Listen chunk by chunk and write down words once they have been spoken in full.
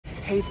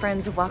Hey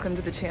friends, welcome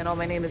to the channel.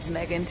 My name is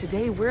Megan.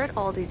 Today we're at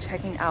Aldi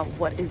checking out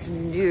what is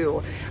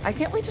new. I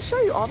can't wait to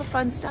show you all the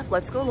fun stuff.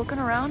 Let's go looking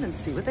around and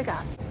see what they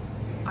got.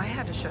 I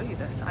had to show you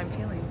this. I'm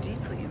feeling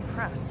deeply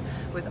impressed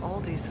with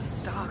Aldi's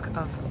stock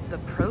of the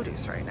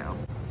produce right now.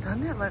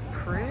 Doesn't it look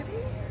pretty?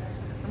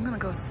 I'm gonna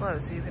go slow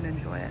so you can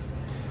enjoy it.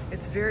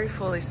 It's very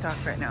fully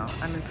stocked right now.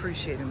 I'm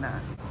appreciating that.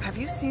 Have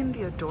you seen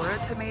the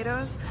Adora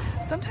tomatoes?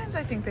 Sometimes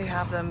I think they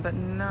have them, but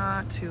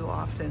not too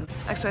often.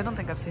 Actually, I don't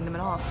think I've seen them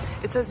at all.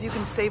 It says you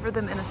can savor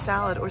them in a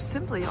salad or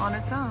simply on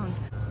its own.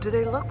 Do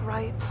they look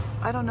right?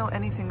 I don't know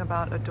anything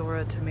about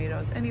Adora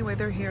tomatoes. Anyway,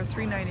 they're here,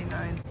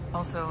 $3.99.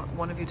 Also,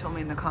 one of you told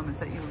me in the comments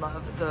that you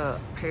love the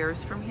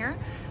pears from here.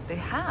 They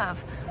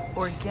have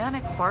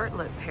organic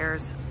Bartlett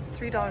pears,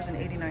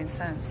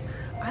 $3.89.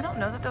 I don't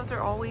know that those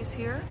are always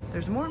here.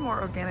 There's more and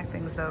more organic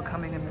things though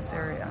coming in this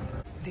area.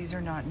 These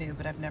are not new,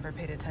 but I've never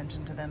paid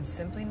attention to them.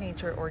 Simply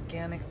Nature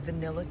organic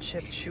vanilla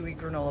chip chewy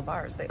granola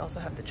bars. They also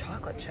have the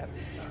chocolate chip.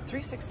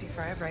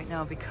 $3.65 right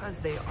now because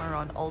they are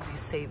on Aldi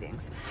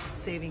savings,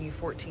 saving you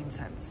 14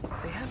 cents.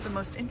 They have the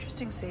most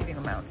interesting saving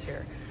amounts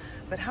here.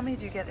 But how many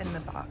do you get in the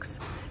box?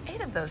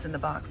 8 of those in the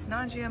box,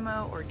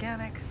 non-GMO,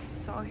 organic,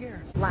 it's all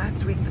here.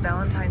 Last week, the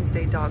Valentine's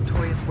Day dog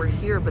toys were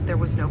here, but there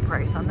was no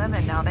price on them,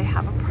 and now they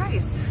have a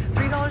price,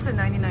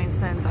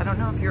 $3.99. I don't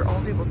know if your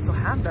Aldi will still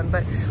have them,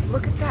 but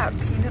look at that,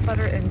 peanut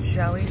butter and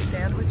jelly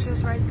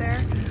sandwiches right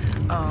there.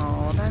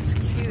 Oh, that's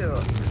cute.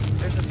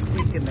 There's a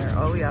squeak in there.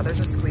 Oh yeah, there's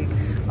a squeak.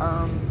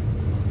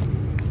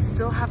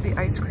 Still have the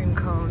ice cream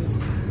cones,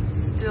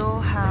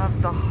 still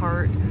have the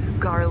heart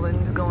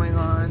garland going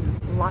on.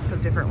 Lots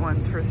of different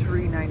ones for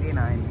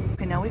 $3.99.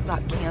 Okay, now we've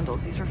got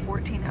candles. These are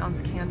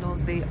 14-ounce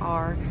candles. They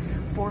are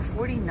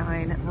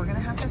 $4.49. We're gonna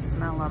have to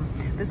smell them.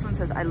 This one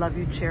says, I love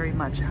you cherry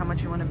much. How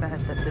much you wanna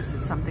bet that this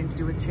is something to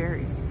do with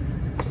cherries?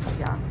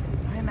 Yeah,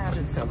 I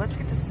imagine so. Let's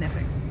get to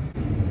sniffing.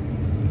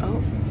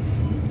 Oh.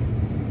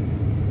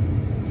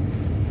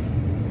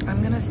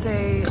 I'm gonna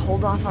say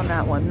hold off on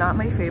that one. Not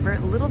my favorite.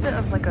 A little bit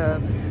of like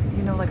a,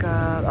 you know, like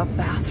a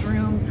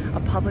bathroom, a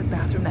public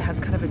bathroom that has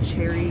kind of a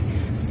cherry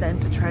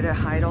scent to try to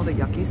hide all the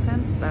yucky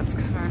scents. That's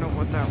kind of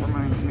what that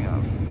reminds me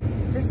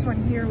of. This one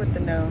here with the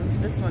gnomes,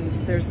 this one's,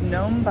 there's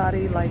gnome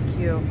body like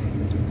you.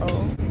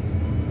 Oh.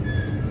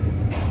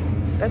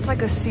 That's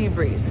like a sea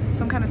breeze,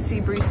 some kind of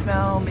sea breeze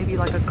smell, maybe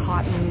like a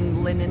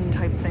cotton linen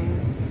type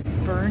thing.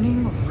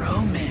 Burning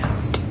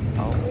romance.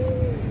 Oh.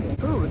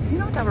 Ooh, you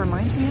know what that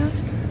reminds me of?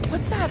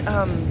 What's that,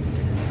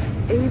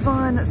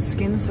 Avon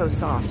Skin So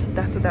Soft.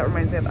 That's what that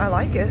reminds me of. I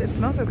like it. It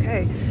smells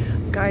okay.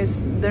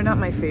 Guys, they're not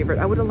my favorite.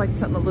 I would have liked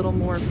something a little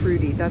more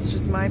fruity. That's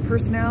just my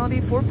personality.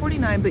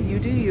 $4.49, but you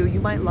do you. You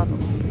might love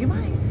them. You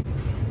might.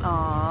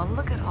 Aw,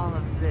 look at all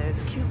of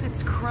this.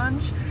 Cupid's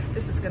Crunch.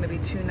 This is gonna be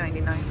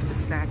 $2.99 for the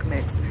snack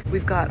mix.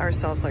 We've got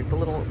ourselves like the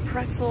little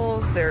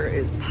pretzels. There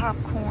is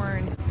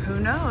popcorn. Who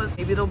knows?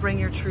 Maybe it'll bring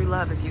your true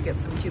love if you get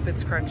some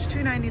Cupid's Crunch.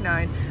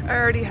 $2.99. I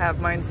already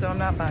have mine, so I'm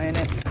not buying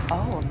it.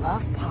 Oh,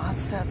 love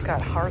pasta. It's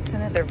got hearts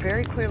in it. They're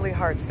very clearly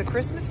hearts. The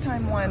Christmas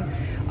time one,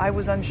 I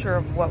was unsure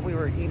of what we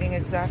were eating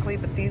exactly,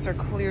 but these are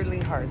clearly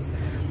hearts.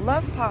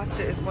 Love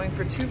pasta is going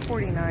for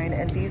 $2.49,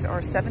 and these are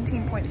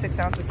 17.6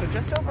 ounces, so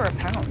just over a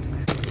pound.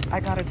 I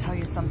gotta tell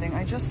you something.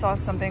 I just saw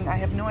something. I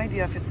have no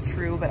idea if it's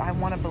true, but I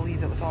wanna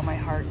believe it with all my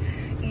heart.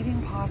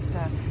 Eating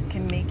pasta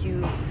can make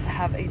you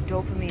have a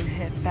dopamine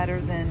hit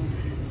better than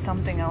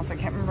something else. I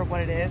can't remember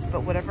what it is,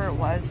 but whatever it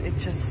was,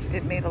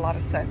 it made a lot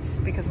of sense.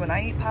 Because when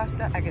I eat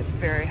pasta, I get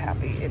very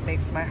happy. It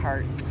makes my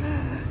heart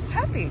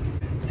happy.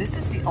 This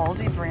is the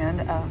Aldi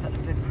brand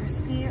of the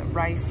crispy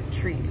rice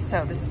treats.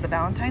 So this is the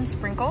Valentine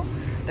sprinkle.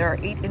 There are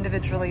 8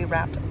 individually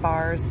wrapped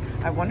bars.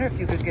 I wonder if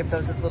you could give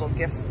those as little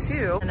gifts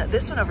too. And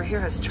this one over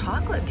here has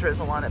chocolate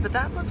drizzle on it, but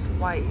that looks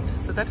white.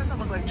 So that doesn't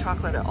look like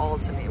chocolate at all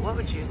to me. What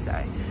would you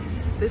say?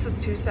 This is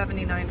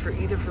 $2.79 for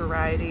either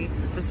variety,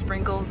 the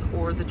sprinkles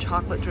or the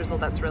chocolate drizzle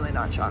that's really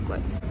not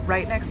chocolate.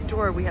 Right next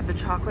door, we have the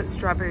chocolate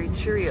strawberry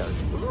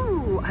Cheerios.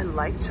 Ooh, I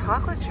like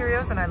chocolate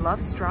Cheerios and I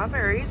love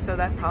strawberries, so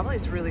that probably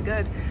is really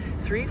good.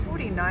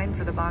 $3.49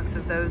 for the box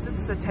of those. This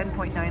is a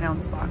 10.9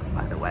 ounce box,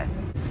 by the way.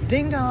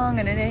 Ding dong,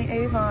 and it ain't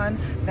Avon.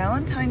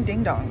 Valentine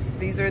ding dongs.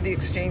 These are the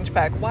exchange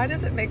pack. Why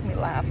does it make me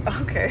laugh?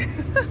 Okay.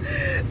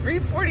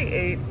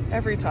 $3.48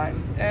 every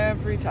time,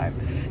 every time.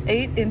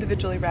 8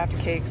 individually wrapped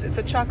cakes. It's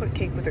a chocolate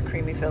cake with a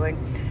creamy filling.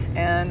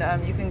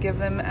 And you can give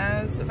them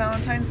as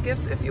Valentine's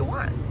gifts if you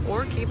want,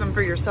 or keep them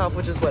for yourself,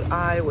 which is what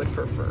I would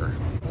prefer.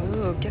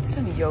 Ooh, get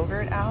some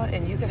yogurt out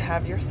and you could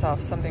have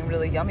yourself something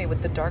really yummy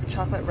with the dark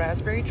chocolate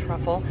raspberry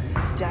truffle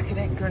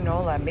decadent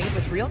granola made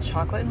with real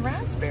chocolate and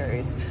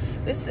raspberries.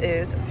 This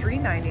is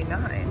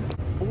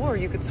 $3.99. Or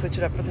you could switch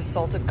it up for the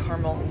salted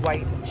caramel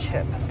white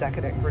chip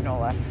decadent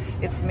granola.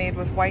 It's made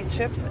with white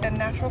chips and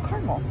natural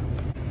caramel.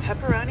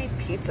 Pepperoni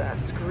pizza,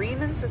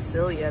 Screamin'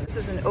 Sicilian. This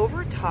is an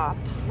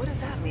overtopped, what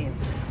does that mean?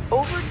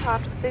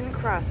 Overtopped thin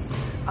crust.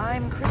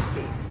 I'm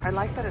crispy. I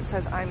like that it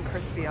says I'm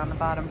crispy on the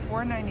bottom.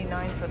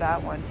 $4.99 for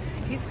that one.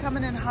 He's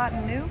coming in hot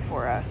and new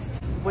for us.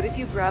 What if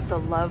you grab the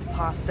love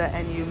pasta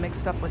and you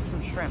mixed up with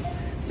some shrimp?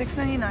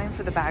 $6.99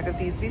 for the bag of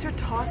these. These are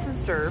toss and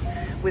serve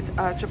with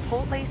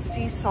chipotle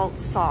sea salt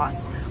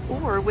sauce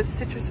or with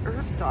citrus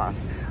herb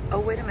sauce. Oh,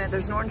 wait a minute,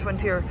 there's an orange one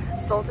here.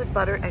 Salted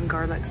butter and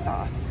garlic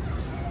sauce.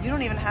 You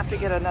don't even have to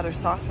get another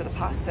sauce for the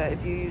pasta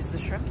if you use the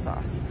shrimp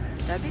sauce.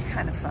 That'd be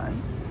kind of fun.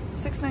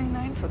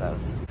 $6.99 for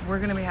those. We're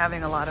gonna be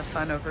having a lot of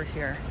fun over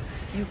here.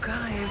 You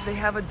guys, they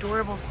have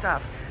adorable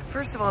stuff.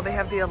 First of all, they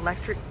have the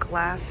electric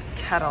glass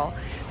kettle.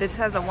 This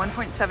has a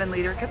 1.7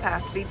 liter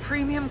capacity,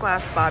 premium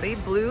glass body,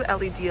 blue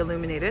LED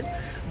illuminated,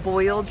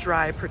 boil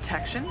dry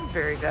protection,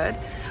 very good.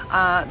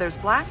 There's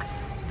black,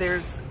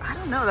 there's, I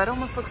don't know, that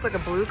almost looks like a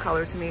blue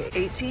color to me.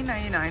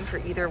 $18.99 for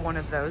either one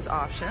of those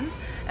options.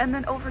 And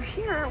then over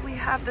here, we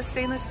have the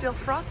stainless steel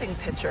frothing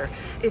pitcher.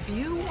 If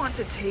you want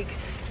to take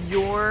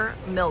your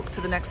milk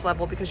to the next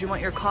level because you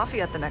want your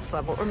coffee at the next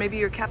level, or maybe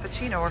your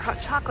cappuccino or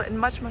hot chocolate and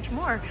much, much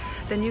more,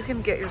 then you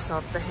can get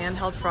yourself the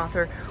handheld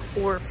frother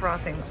or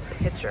frothing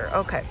pitcher.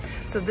 Okay,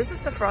 so this is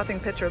the frothing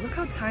pitcher. Look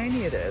how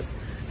tiny it is.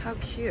 How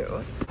cute.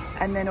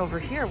 And then over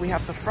here, we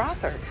have the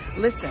frother.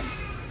 Listen,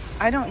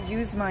 I don't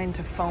use mine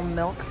to foam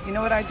milk. You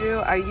know what I do?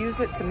 I use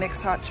it to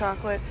mix hot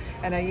chocolate,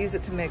 and I use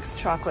it to mix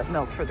chocolate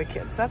milk for the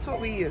kids. That's what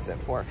we use it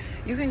for.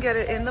 You can get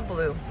it in the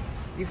blue.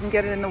 You can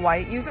get it in the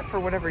white. Use it for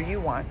whatever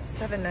you want.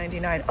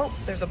 $7.99. Oh,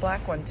 there's a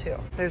black one too.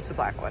 There's the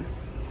black one.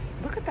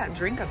 Look at that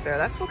drink up there.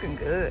 That's looking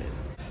good.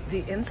 The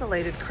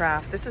insulated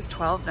craft. This is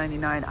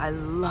 $12.99. I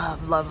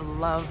love, love,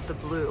 love the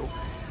blue.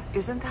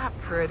 Isn't that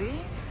pretty?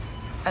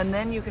 And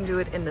then you can do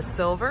it in the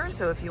silver.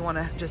 So if you want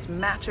to just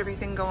match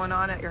everything going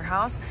on at your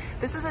house,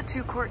 this is a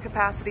 2-quart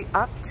capacity,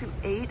 up to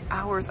 8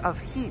 hours of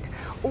heat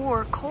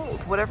or cold,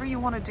 whatever you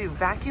want to do.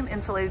 Vacuum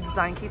insulated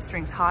design keeps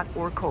drinks hot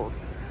or cold.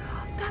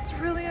 That's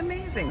really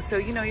amazing. So,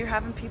 you know, you're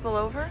having people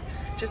over,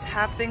 just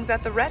have things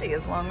at the ready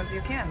as long as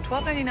you can.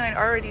 $12.99,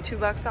 already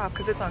 $2 off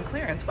because it's on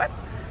clearance. What?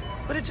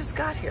 But it just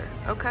got here.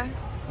 Okay,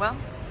 well,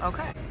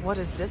 okay. What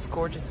is this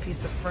gorgeous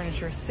piece of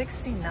furniture?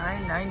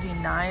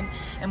 $69.99,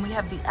 and we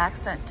have the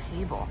accent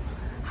table.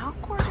 How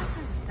gorgeous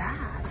is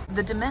that?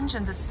 The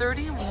dimensions is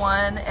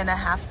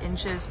 31.5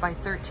 inches by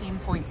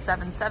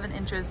 13.77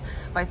 inches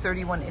by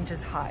 31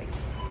 inches high.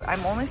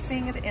 I'm only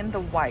seeing it in the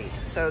white,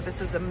 so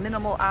this is a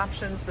minimal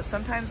options, but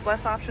sometimes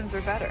less options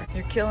are better.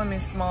 You're killing me,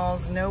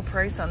 Smalls. No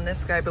price on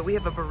this guy, but we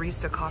have a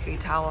barista coffee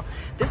towel.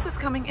 This is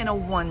coming in a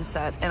 1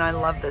 set, and I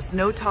love this.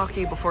 No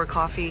talkie before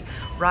coffee,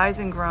 rise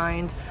and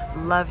grind,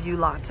 love you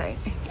latte.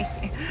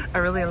 I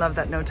really love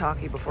that no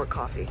talkie before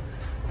coffee.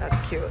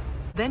 That's cute.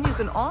 Then you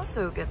can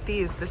also get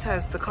these. This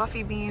has the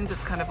coffee beans.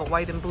 It's kind of a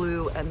white and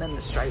blue, and then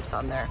the stripes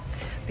on there.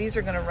 These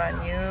are gonna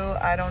run you,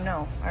 I don't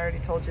know. I already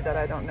told you that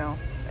I don't know,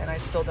 and I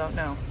still don't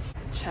know.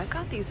 Check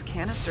out these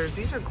canisters.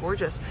 These are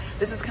gorgeous.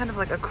 This is kind of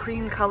like a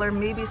cream color,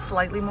 maybe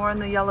slightly more on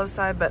the yellow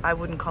side, but I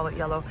wouldn't call it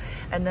yellow.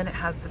 And then it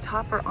has the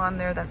topper on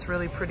there. That's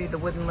really pretty, the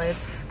wooden lid.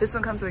 This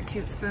one comes with a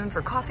cute spoon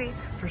for coffee,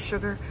 for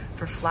sugar,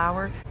 for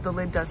flour. The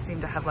lid does seem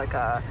to have like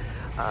a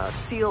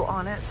seal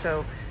on it,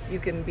 so you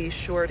can be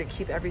sure to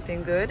keep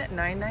everything good.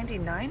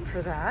 $9.99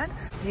 for that.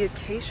 The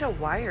acacia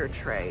wire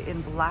tray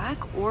in black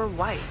or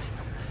white.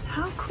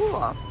 How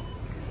cool.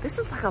 This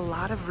is like a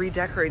lot of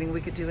redecorating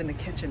we could do in the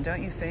kitchen,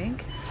 don't you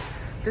think?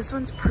 This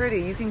one's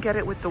pretty. You can get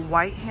it with the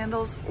white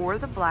handles or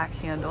the black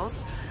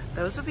handles.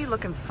 Those would be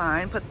looking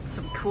fine. Put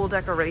some cool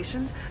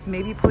decorations.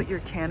 Maybe put your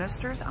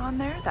canisters on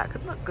there. That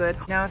could look good.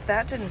 Now, if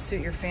that didn't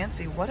suit your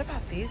fancy, what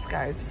about these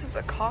guys? This is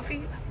a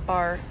coffee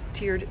bar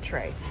tiered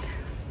tray.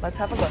 Let's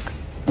have a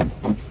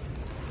look.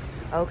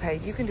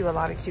 Okay, you can do a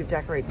lot of cute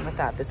decorating with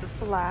that. This is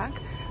black,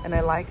 and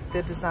I like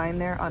the design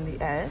there on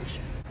the edge.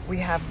 We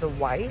have the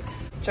white.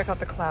 Check out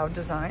the cloud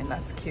design,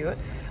 that's cute.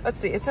 Let's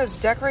see, it says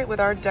decorate with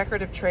our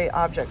decorative tray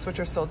objects, which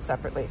are sold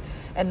separately.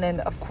 And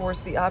then of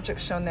course the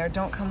objects shown there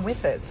don't come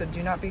with it, so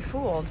do not be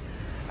fooled.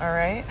 All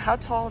right, how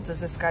tall does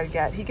this guy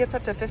get? He gets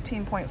up to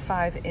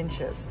 15.5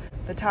 inches.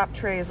 The top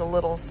tray is a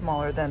little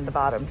smaller than the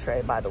bottom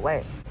tray, by the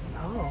way.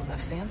 Oh, the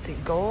fancy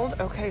gold.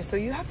 Okay, so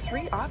you have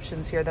 3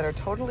 options here that are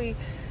totally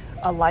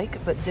alike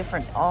but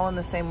different, all in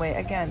the same way.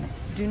 Again,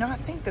 do not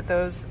think that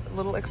those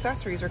little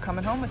accessories are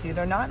coming home with you.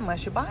 They're not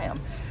unless you buy them.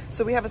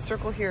 So we have a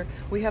circle here.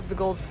 We have the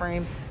gold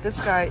frame.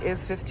 This guy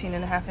is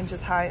 15.5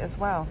 inches high as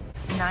well.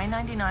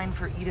 $9.99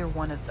 for either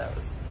one of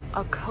those.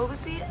 A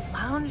cozy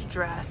lounge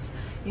dress.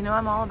 You know,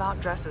 I'm all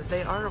about dresses.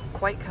 They are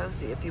quite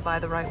cozy if you buy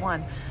the right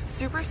one.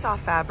 Super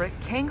soft fabric,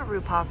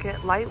 kangaroo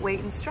pocket,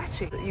 lightweight and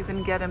stretchy. You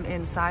can get them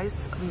in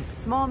size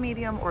small,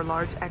 medium, or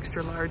large,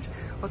 extra large.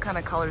 What kind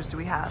of colors do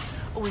we have?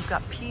 Oh, we've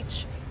got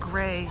peach,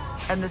 gray,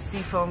 and the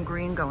seafoam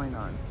green going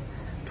on.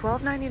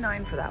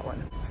 $12.99 for that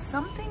one.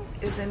 Something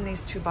is in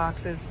these 2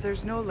 boxes.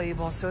 There's no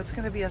label, so it's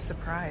gonna be a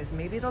surprise.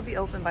 Maybe it'll be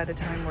open by the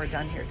time we're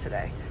done here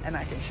today, and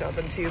I can show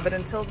them to you. But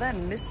until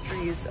then,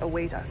 mysteries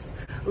await us.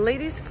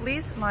 Ladies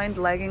fleece-lined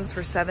leggings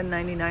for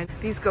 $7.99.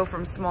 These go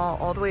from small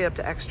all the way up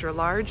to extra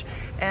large,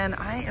 and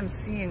I am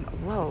seeing,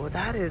 whoa,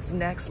 that is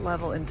next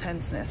level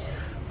intenseness.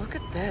 Look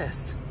at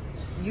this.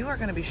 You are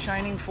gonna be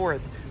shining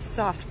forth.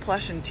 Soft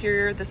plush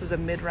interior. This is a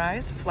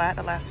mid-rise, flat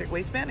elastic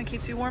waistband and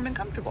keeps you warm and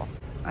comfortable.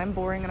 I'm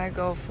boring and I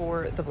go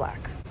for the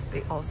black.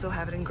 They also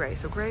have it in gray.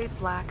 So gray,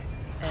 black,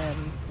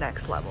 and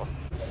next level.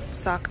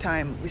 Sock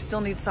time. We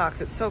still need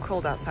socks. It's so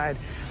cold outside.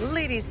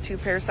 Ladies, 2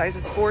 pair,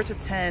 sizes 4 to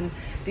 10.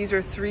 These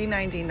are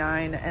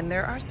 $3.99, and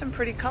there are some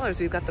pretty colors.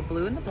 We've got the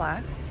blue and the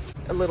black,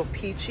 a little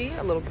peachy,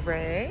 a little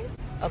gray,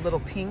 a little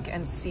pink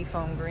and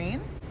seafoam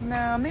green.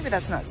 No, maybe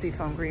that's not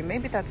seafoam green.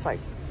 Maybe that's like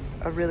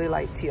a really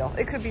light teal.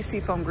 It could be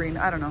seafoam green.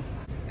 I don't know.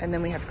 And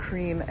then we have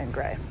cream and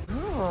gray.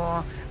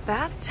 Ooh,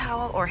 bath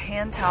towel or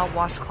hand towel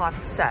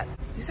washcloth set.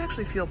 These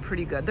actually feel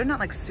pretty good. They're not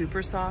like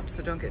super soft,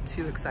 so don't get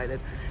too excited.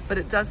 But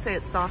it does say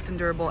it's soft and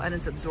durable and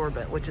it's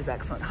absorbent, which is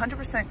excellent.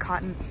 100%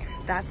 cotton,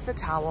 that's the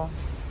towel.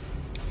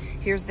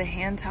 Here's the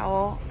hand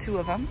towel, 2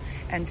 of them,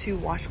 and 2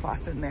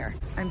 washcloths in there.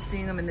 I'm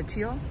seeing them in the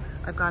teal.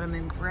 I've got them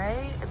in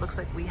gray. It looks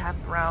like we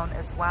have brown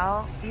as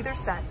well. Either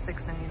set,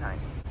 $6.99.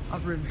 A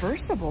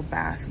reversible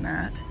bath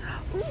mat.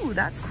 Ooh,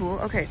 that's cool.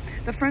 Okay,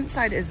 the front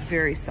side is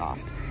very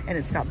soft, and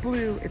it's got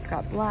blue, it's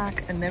got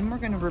black, and then we're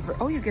gonna reverse.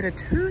 Oh, you get a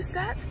 2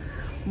 set?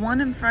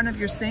 One in front of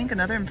your sink,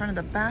 another in front of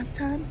the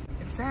bathtub.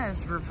 It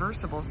says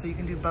reversible, so you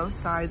can do both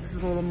sides. This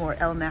is a little more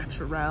El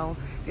Natural.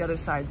 The other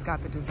side's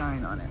got the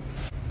design on it.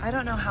 I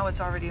don't know how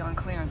it's already on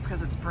clearance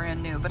because it's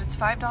brand new, but it's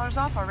 $5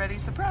 off already.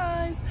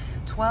 Surprise!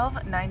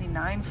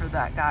 $12.99 for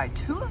that guy.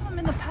 2 of them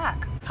in the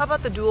pack. How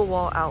about the dual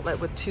wall outlet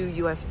with 2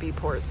 USB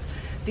ports?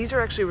 These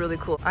are actually really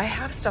cool. I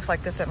have stuff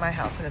like this at my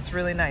house, and it's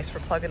really nice for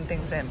plugging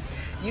things in.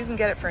 You can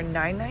get it for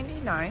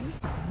 $9.99.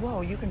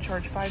 Whoa, you can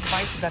charge 5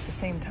 devices at the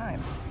same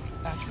time.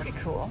 That's pretty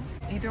cool.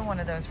 Either one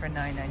of those for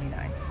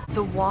 $9.99.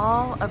 The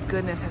wall of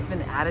goodness has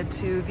been added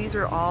to. These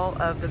are all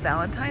of the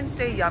Valentine's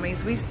Day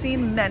yummies. We've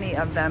seen many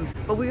of them,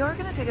 but we are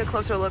gonna take a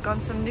closer look on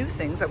some new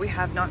things that we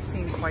have not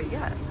seen quite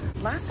yet.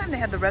 Last time they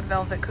had the red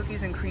velvet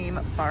cookies and cream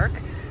bark.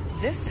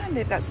 This time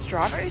they've got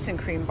strawberries and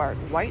cream bark,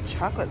 white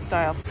chocolate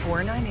style,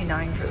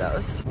 $4.99 for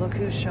those. Look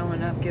who's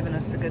showing up, giving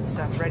us the good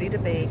stuff. Ready to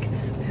bake,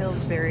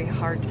 Pillsbury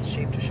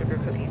heart-shaped sugar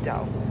cookie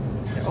dough.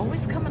 They're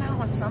always coming out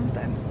with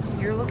something.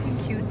 You're looking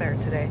cute there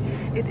today.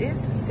 It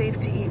is safe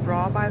to eat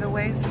raw, by the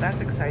way, so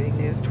that's exciting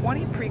news.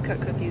 20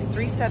 pre-cut cookies,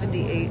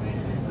 $3.78.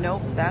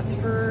 Nope, that's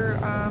for,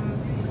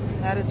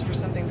 that is for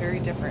something very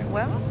different.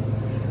 Well,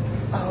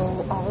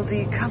 oh,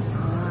 Aldi, come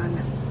on.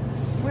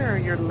 Where are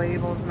your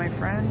labels, my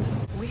friend?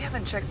 We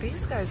haven't checked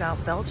these guys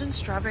out. Belgian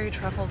strawberry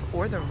truffles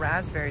or the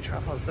raspberry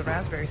truffles. The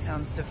raspberry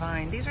sounds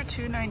divine. These are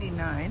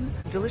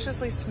 $2.99.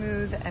 Deliciously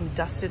smooth and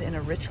dusted in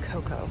a rich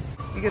cocoa.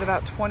 You get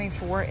about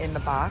 24 in the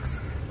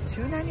box.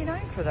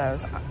 $2.99 for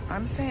those.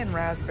 I'm saying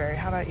raspberry.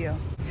 How about you?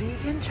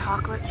 Vegan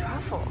chocolate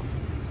truffles.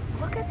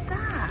 Look at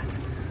that.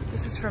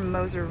 This is from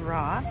Moser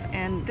Roth,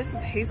 and this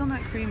is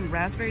hazelnut cream,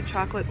 raspberry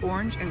chocolate,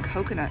 orange, and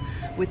coconut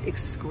with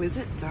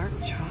exquisite dark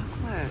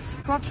chocolate.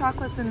 12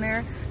 chocolates in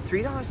there,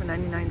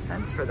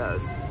 $3.99 for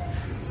those.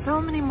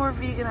 So many more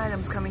vegan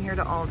items coming here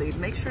to Aldi.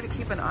 Make sure to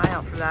keep an eye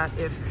out for that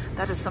if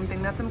that is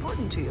something that's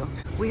important to you.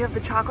 We have the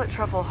chocolate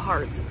truffle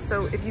hearts.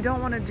 So if you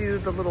don't want to do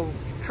the little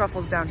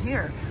truffles down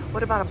here,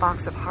 what about a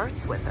box of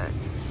hearts with it?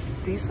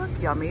 These look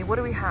yummy. What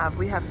do we have?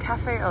 We have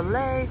cafe au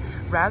lait,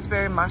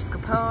 raspberry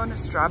mascarpone,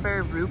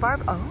 strawberry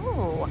rhubarb.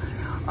 Oh,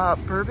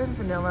 bourbon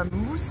vanilla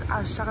mousse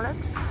à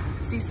chocolat,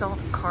 sea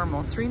salt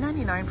caramel.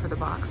 $3.99 for the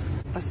box.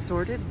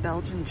 Assorted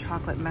Belgian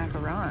chocolate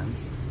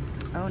macarons.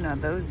 Oh, now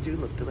those do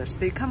look delicious.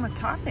 They come with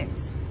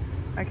toppings.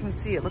 I can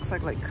see it looks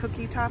like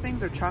cookie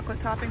toppings or chocolate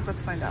toppings.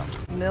 Let's find out.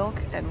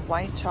 Milk and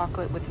white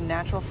chocolate with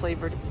natural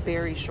flavored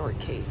berry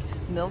shortcake.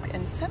 Milk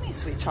and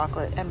semi-sweet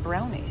chocolate and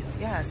brownie.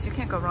 Yes, you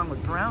can't go wrong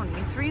with brownie.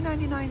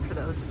 $3.99 for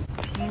those.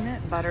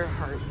 Peanut butter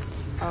hearts.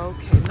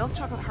 Okay, milk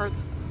chocolate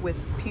hearts with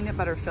peanut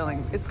butter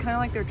filling. It's kind of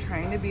like they're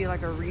trying to be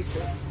like a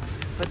Reese's,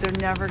 but they're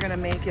never gonna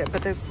make it.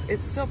 But it's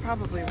still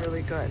probably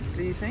really good.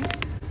 Do you think?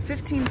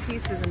 15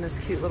 pieces in this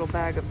cute little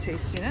bag of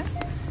tastiness.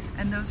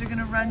 And those are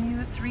gonna run you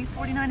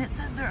 $3.49. It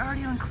says they're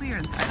already on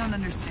clearance. I don't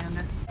understand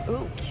it.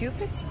 Ooh,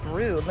 Cupid's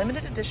Brew,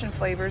 limited edition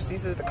flavors.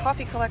 These are the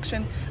coffee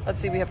collection. Let's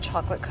see, we have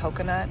chocolate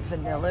coconut,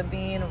 vanilla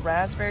bean,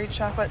 raspberry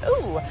chocolate.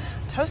 Ooh,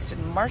 toasted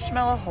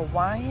marshmallow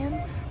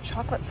Hawaiian,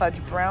 chocolate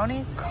fudge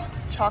brownie,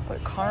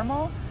 chocolate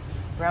caramel,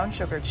 brown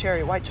sugar,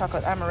 cherry, white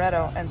chocolate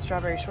amaretto, and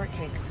strawberry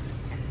shortcake.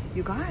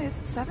 You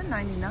guys,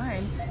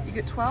 $7.99. You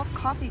get 12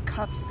 coffee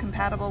cups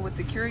compatible with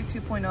the Curie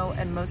 2.0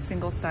 and most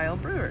single style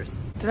brewers.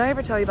 Did I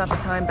ever tell you about the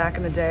time back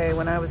in the day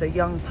when I was a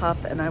young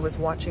pup and I was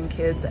watching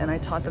kids and I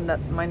taught them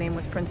that my name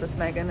was Princess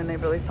Meghan and they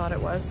really thought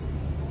it was?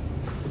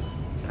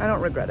 I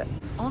don't regret it.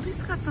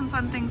 Aldi's got some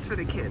fun things for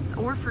the kids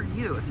or for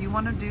you. If you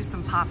want to do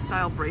some pop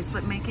style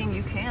bracelet making,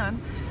 you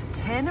can.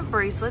 10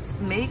 bracelets,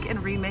 make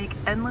and remake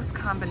endless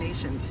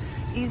combinations.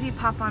 Easy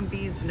pop on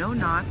beads, no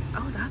knots.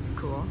 Oh, that's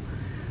cool.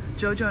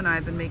 Jojo and I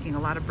have been making a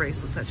lot of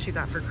bracelets that she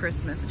got for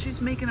Christmas, and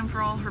she's making them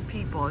for all her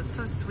people. It's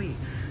so sweet.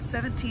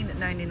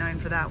 $17.99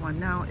 for that one.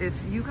 Now, if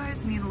you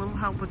guys need a little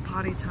help with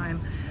potty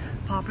time,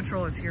 Paw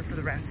Patrol is here for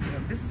the rescue.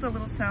 This is a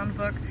little sound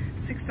book,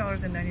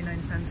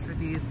 $6.99 for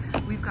these.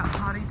 We've got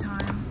potty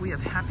time. We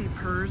have Happy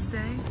Purrs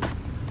Day.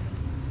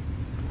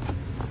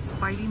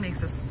 Spidey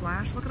makes a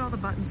splash. Look at all the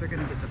buttons they're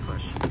gonna get to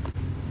push.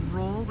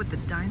 roll with the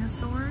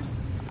dinosaurs.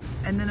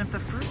 And then if the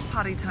first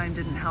potty time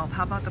didn't help,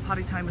 how about the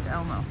potty time with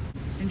Elmo?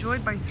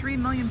 Enjoyed by 3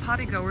 million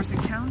potty goers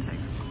and counting.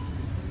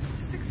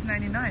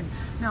 $6.99.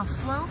 Now,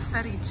 Flow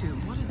Fetty Tube,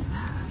 what is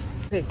that?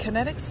 Okay,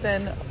 Kinetic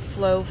Sen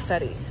Flow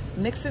Fetty,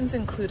 mix-ins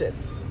included.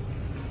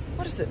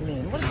 What does it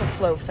mean? What is a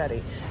Flow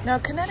Fetty? Now,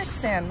 Kinetic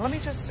Sand, let me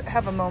just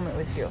have a moment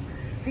with you.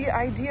 The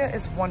idea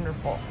is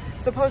wonderful.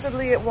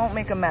 Supposedly it won't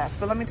make a mess,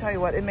 but let me tell you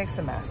what, it makes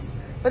a mess.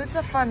 But it's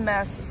a fun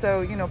mess,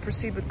 so, you know,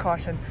 proceed with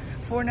caution.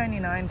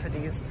 $4.99 for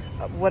these,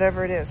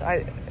 whatever it is.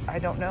 I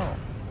don't know.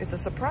 It's a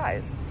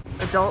surprise.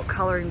 Adult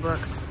coloring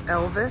books,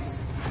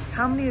 Elvis.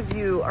 How many of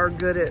you are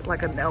good at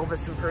like an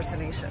Elvis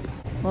impersonation?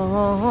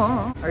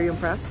 Are you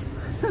impressed?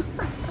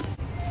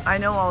 I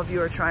know all of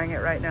you are trying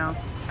it right now.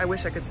 I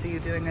wish I could see you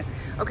doing it.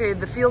 Okay,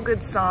 the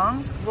feel-good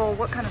songs. Well,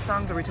 what kind of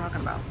songs are we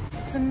talking about?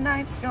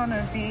 Tonight's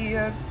gonna be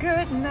a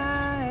good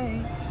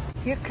night.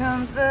 Here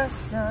comes the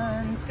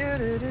sun. Do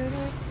do do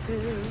do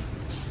do.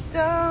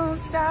 Don't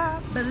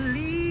stop,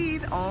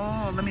 believe.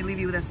 Oh, let me leave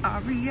you with this.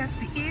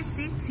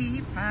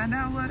 R-E-S-P-E-C-T. Find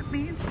out what it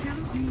means to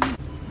me.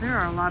 There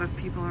are a lot of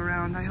people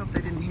around. I hope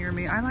they didn't hear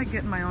me. I like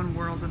getting my own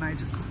world and I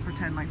just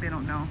pretend like they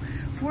don't know.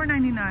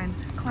 $4.99.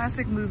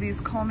 Classic movies,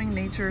 calming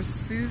nature,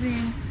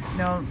 soothing.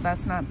 No,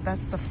 that's not.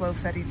 That's the Flow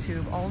Fetty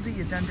Tube. Aldi,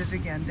 you done did it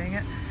again. Dang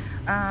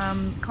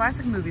it.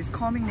 Classic movies,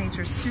 calming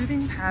nature,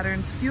 soothing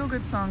patterns,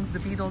 feel-good songs, The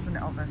Beatles and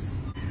Elvis.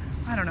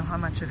 I don't know how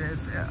much it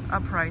is.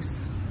 A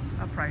price.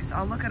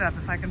 I'll look it up.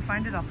 If I can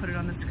find it, I'll put it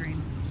on the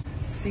screen.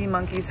 Sea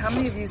monkeys. How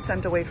many of you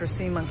sent away for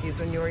sea monkeys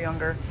when you were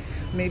younger?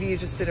 Maybe you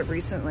just did it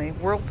recently.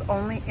 World's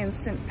only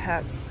instant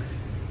pets.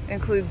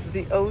 Includes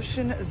the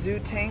ocean zoo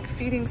tank,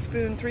 feeding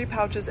spoon, 3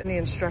 pouches, and the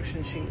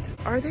instruction sheet.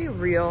 Are they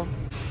real?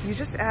 You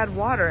just add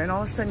water and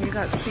all of a sudden you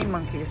got sea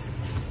monkeys.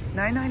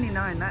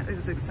 $9.99, that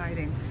is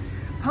exciting.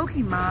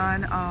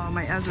 Pokemon, oh,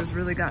 my Ezra's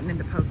really gotten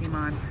into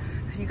Pokemon.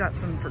 He got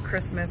some for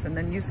Christmas and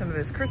then used some of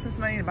his Christmas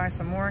money to buy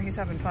some more. He's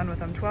having fun with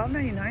them.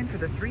 $12.99 for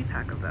the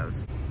 3-pack of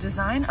those.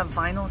 Design a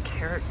vinyl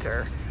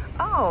character.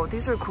 Oh,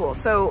 these are cool.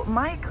 So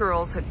my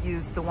girls have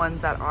used the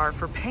ones that are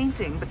for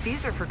painting, but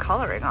these are for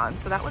coloring on,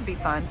 so that would be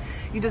fun.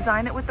 You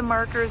design it with the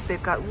markers.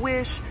 They've got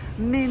Wish,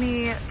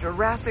 Minnie,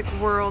 Jurassic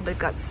World. They've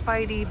got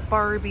Spidey,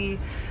 Barbie,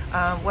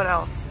 what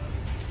else?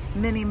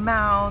 Minnie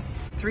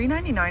Mouse.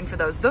 $3.99 for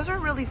those. Those are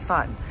really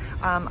fun.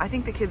 I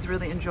think the kids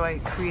really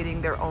enjoy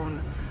creating their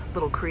own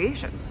little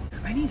creations.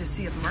 I need to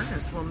see if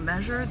Marcus will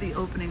measure the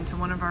opening to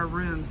one of our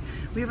rooms.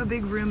 We have a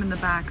big room in the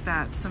back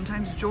that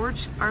sometimes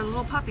George, our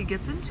little puppy,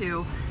 gets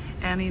into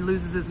and he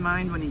loses his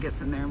mind when he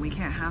gets in there, and we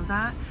can't have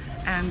that.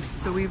 And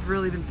so we've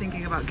really been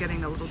thinking about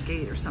getting a little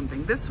gate or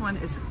something. This one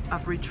is a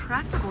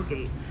retractable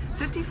gate,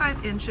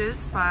 55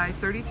 inches by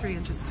 33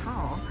 inches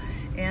tall,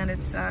 and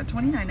it's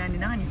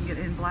 $29.99. You can get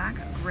it in black,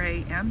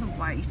 gray, and the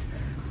white.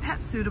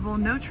 Pet suitable,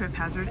 no trip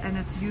hazard, and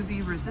it's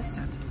UV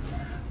resistant.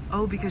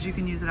 Oh, because you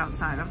can use it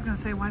outside. I was gonna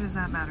say, why does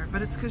that matter?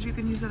 But it's because you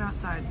can use it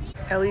outside.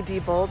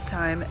 LED bulb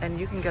time, and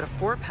you can get a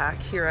 4-pack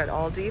here at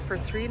Aldi for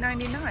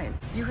 $3.99.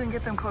 You can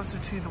get them closer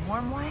to the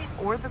warm white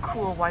or the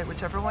cool white,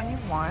 whichever one you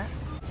want.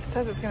 It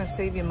says it's gonna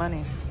save you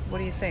monies. What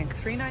do you think?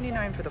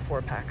 $3.99 for the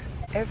 4-pack.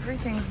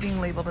 Everything's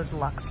being labeled as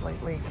luxe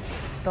lately.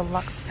 The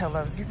luxe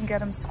pillows, you can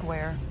get them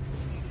square.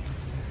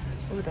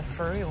 Ooh, the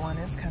furry one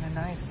is kind of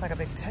nice. It's like a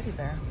big teddy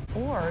bear.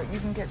 Or you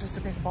can get just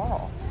a big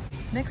ball.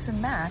 Mix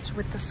and match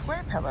with the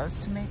square pillows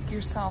to make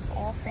yourself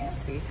all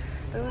fancy.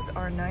 Those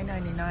are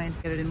 $9.99.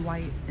 Get it in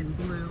white and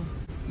blue.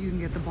 You can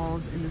get the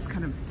balls in this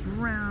kind of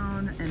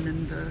brown and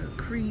then the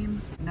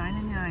cream.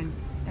 $9.99,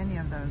 any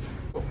of those.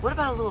 What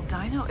about a little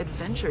dino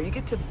adventure? You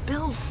get to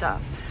build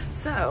stuff.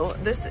 So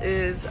this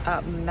is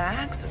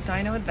Max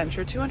Dino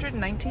Adventure,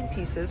 219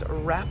 pieces,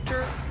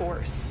 Raptor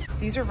Force.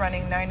 These are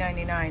running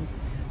 $9.99.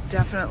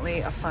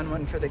 Definitely a fun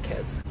one for the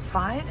kids.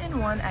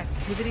 5-in-1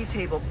 activity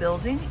table,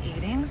 building,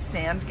 eating,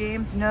 sand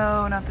games.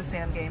 No, not the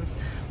sand games.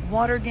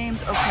 Water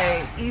games,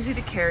 okay, easy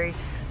to carry.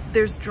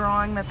 There's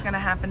drawing that's gonna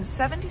happen.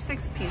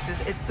 76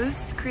 pieces. It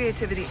boosts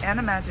creativity and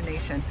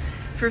imagination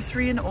for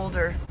 3 and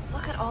older.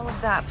 Look at all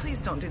of that.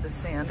 Please don't do the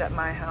sand at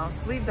my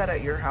house. Leave that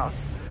at your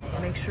house.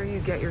 Make sure you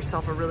get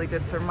yourself a really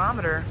good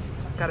thermometer.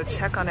 Got to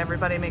check on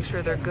everybody, make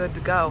sure they're good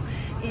to go.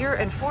 Ear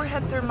and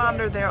forehead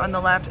thermometer there on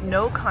the left,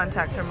 no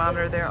contact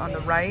thermometer there on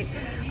the right.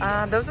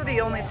 Those are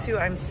the only 2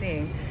 I'm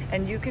seeing.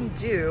 And you can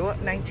do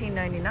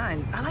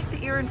 $19.99. I like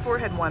the ear and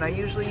forehead one. I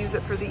usually use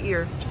it for the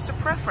ear. Just a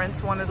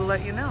preference, wanted to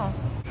let you know.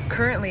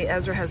 Currently,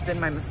 Ezra has been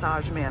my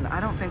massage man.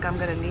 I don't think I'm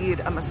gonna need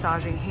a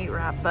massaging heat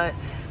wrap, but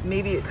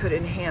maybe it could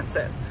enhance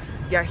it.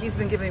 Yeah, he's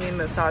been giving me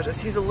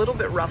massages. He's a little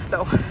bit rough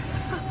though.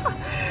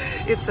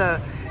 It's a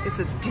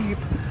deep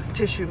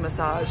tissue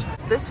massage.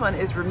 This one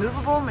is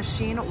removable,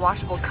 machine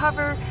washable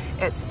cover.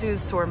 It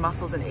soothes sore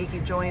muscles and achy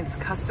joints.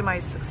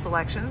 Customized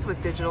selections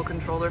with digital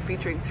controller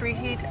featuring 3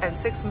 heat and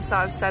 6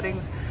 massage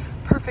settings.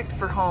 Perfect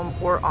for home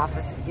or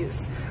office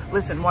use.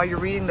 Listen, while you're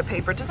reading the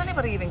paper, does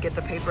anybody even get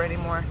the paper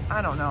anymore?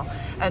 I don't know.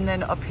 And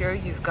then up here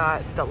you've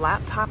got the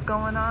laptop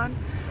going on.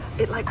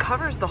 It like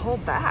covers the whole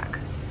back.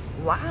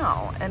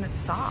 Wow, and it's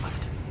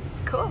soft.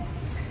 Cool.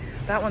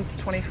 That one's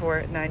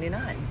 $24.99.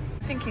 I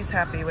think he's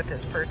happy with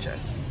his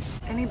purchase.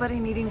 Anybody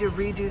needing to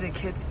redo the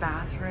kids'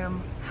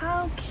 bathroom?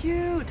 How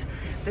cute.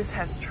 This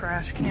has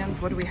trash cans.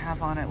 What do we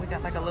have on it? We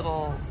got like a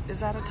little,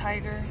 is that a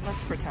tiger?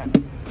 Let's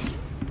pretend.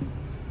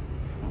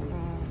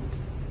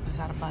 Is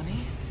that a bunny?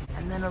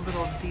 And then a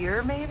little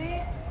deer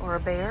maybe, or a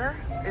bear.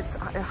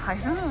 I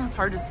don't know, it's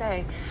hard to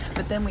say.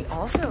 But then we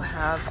also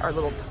have our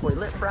little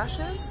toilet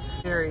brushes.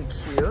 Very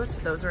cute.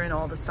 Those are in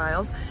all the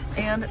styles.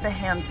 And the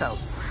hand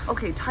soaps.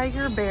 Okay,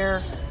 tiger,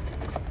 bear,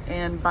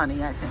 and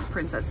bunny, I think,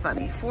 princess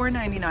bunny.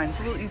 $4.99. It's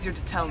a little easier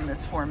to tell in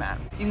this format.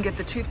 You can get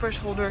the toothbrush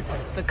holder,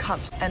 the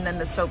cups, and then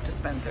the soap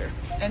dispenser.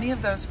 Any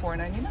of those,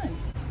 $4.99.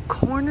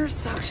 Corner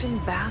suction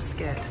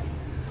basket.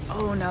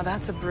 Oh, now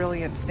that's a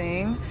brilliant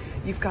thing.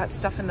 You've got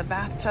stuff in the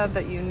bathtub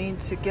that you need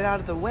to get out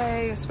of the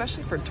way,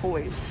 especially for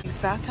toys. Makes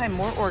bath time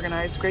more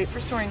organized, great for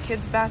storing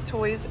kids' bath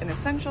toys and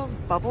essentials.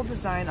 Bubble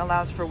design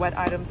allows for wet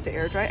items to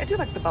air dry. I do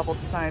like the bubble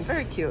design,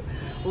 very cute.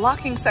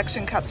 Locking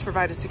section cups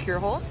provide a secure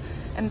hold,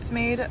 and it's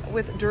made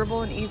with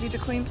durable and easy to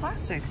clean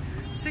plastic.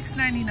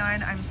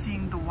 $6.99. I'm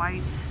seeing the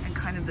white and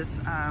kind of this,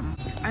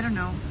 I don't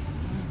know,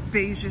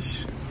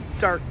 beigeish,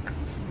 dark,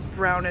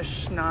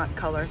 brownish knot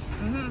color.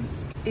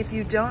 If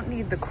you don't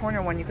need the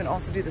corner one, you can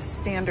also do the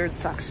standard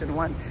suction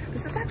one.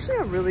 This is actually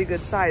a really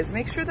good size.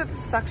 Make sure that the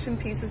suction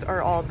pieces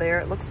are all there.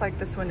 It looks like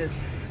this one has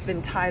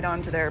been tied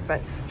onto there, but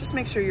just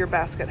make sure your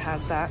basket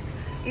has that.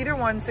 Either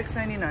one,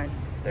 $6.99.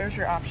 There's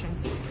your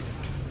options.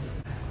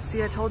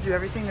 See, I told you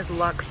everything is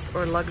luxe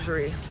or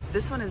luxury.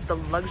 This one is the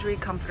luxury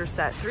comforter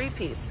set,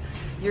 3-piece.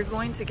 You're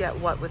going to get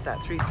what with that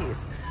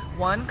 3-piece?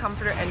 1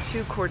 comforter and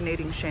 2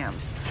 coordinating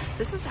shams.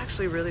 This is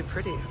actually really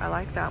pretty. I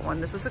like that one.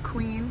 This is a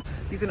queen.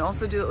 You can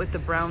also do it with the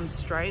brown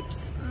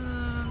stripes.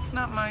 It's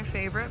not my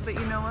favorite, but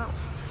you know what?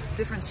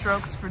 Different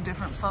strokes for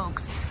different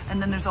folks. And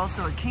then there's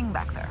also a king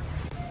back there.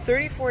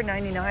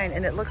 $34.99,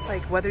 and it looks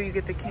like whether you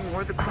get the king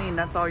or the queen,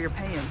 that's all you're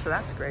paying, so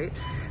that's great.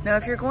 Now,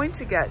 if you're going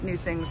to get new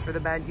things for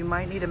the bed, you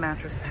might need a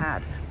mattress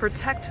pad.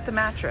 Protect the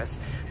mattress.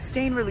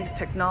 Stain release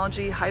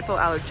technology,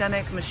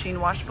 hypoallergenic,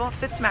 machine washable,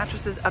 fits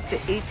mattresses up to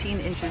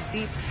 18 inches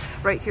deep.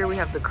 Right here we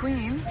have the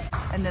queen,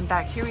 and then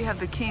back here we have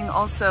the king,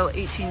 also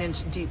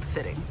 18-inch deep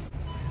fitting.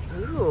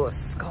 Ooh, a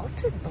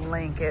sculpted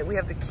blanket. We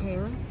have the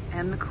king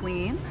and the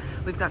queen.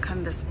 We've got kind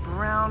of this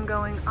brown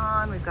going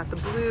on. We've got the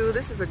blue.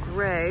 This is a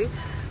gray.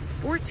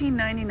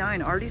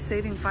 $14.99, already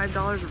saving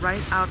 $5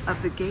 right out of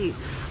the gate.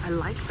 I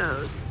like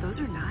those. Those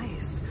are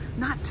nice.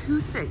 Not too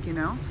thick, you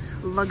know?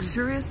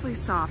 Luxuriously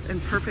soft and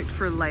perfect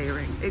for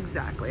layering.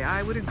 Exactly,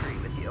 I would agree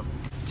with you.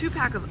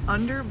 2-pack of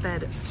under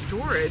bed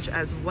storage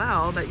as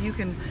well that you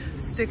can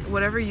stick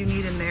whatever you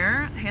need in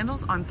there.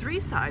 Handles on 3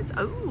 sides.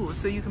 Oh,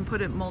 so you can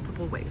put it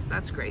multiple ways.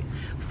 That's great.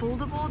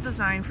 Foldable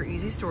design for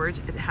easy storage.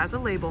 It has a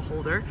label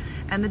holder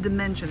and the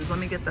dimensions. Let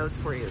me get those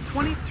for you.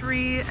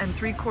 23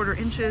 3/4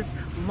 inches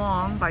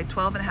long by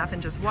 12.5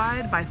 inches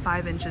wide by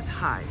 5 inches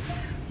high.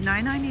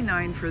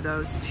 $9.99 for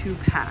those 2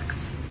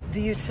 packs.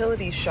 The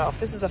utility shelf.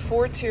 This is a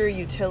 4-tier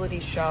utility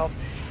shelf.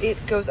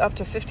 It goes up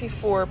to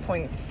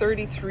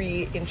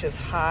 54.33 inches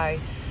high.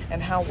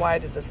 And how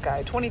wide is this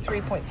guy?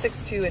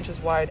 23.62 inches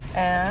wide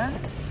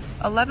and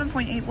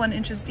 11.81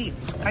 inches deep.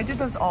 I did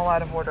those all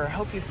out of order. I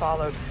hope you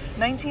followed.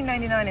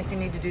 $19.99 if you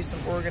need to do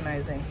some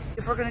organizing.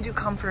 If we're gonna do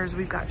comforters,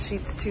 we've got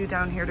sheets too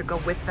down here to go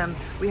with them.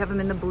 We have them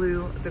in the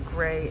blue, the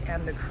gray,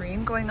 and the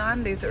cream going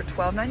on. These are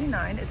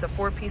 $12.99. It's a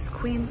 4-piece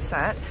queen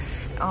set.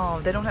 Oh,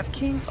 they don't have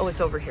king? Oh, it's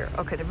over here.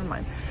 Okay, never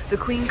mind. The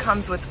queen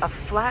comes with a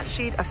flat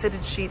sheet, a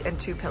fitted sheet, and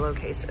 2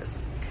 pillowcases.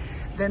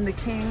 Then the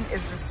king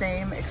is the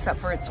same, except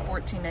for it's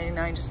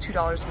 $14.99, just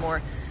 $2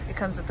 more. It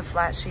comes with the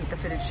flat sheet, the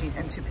fitted sheet,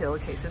 and 2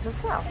 pillowcases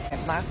as well.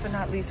 And last but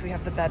not least, we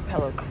have the bed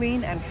pillow,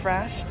 clean and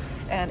fresh,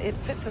 and it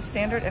fits a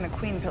standard and a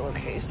queen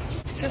pillowcase.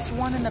 Just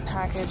 1 in the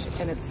package,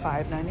 and it's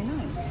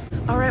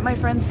 $5.99. All right, my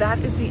friends, that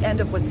is the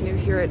end of what's new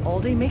here at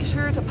Aldi. Make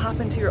sure to pop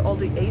into your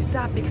Aldi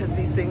ASAP because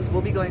these things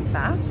will be going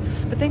fast.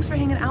 But thanks for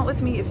hanging out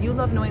with me. If you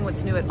love knowing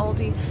what's new at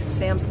Aldi,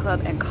 Sam's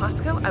Club, and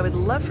Costco, I would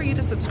love for you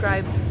to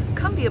subscribe,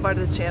 come be a part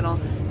of the channel,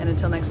 and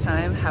until next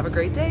time, have a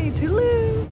great day. Toodaloo!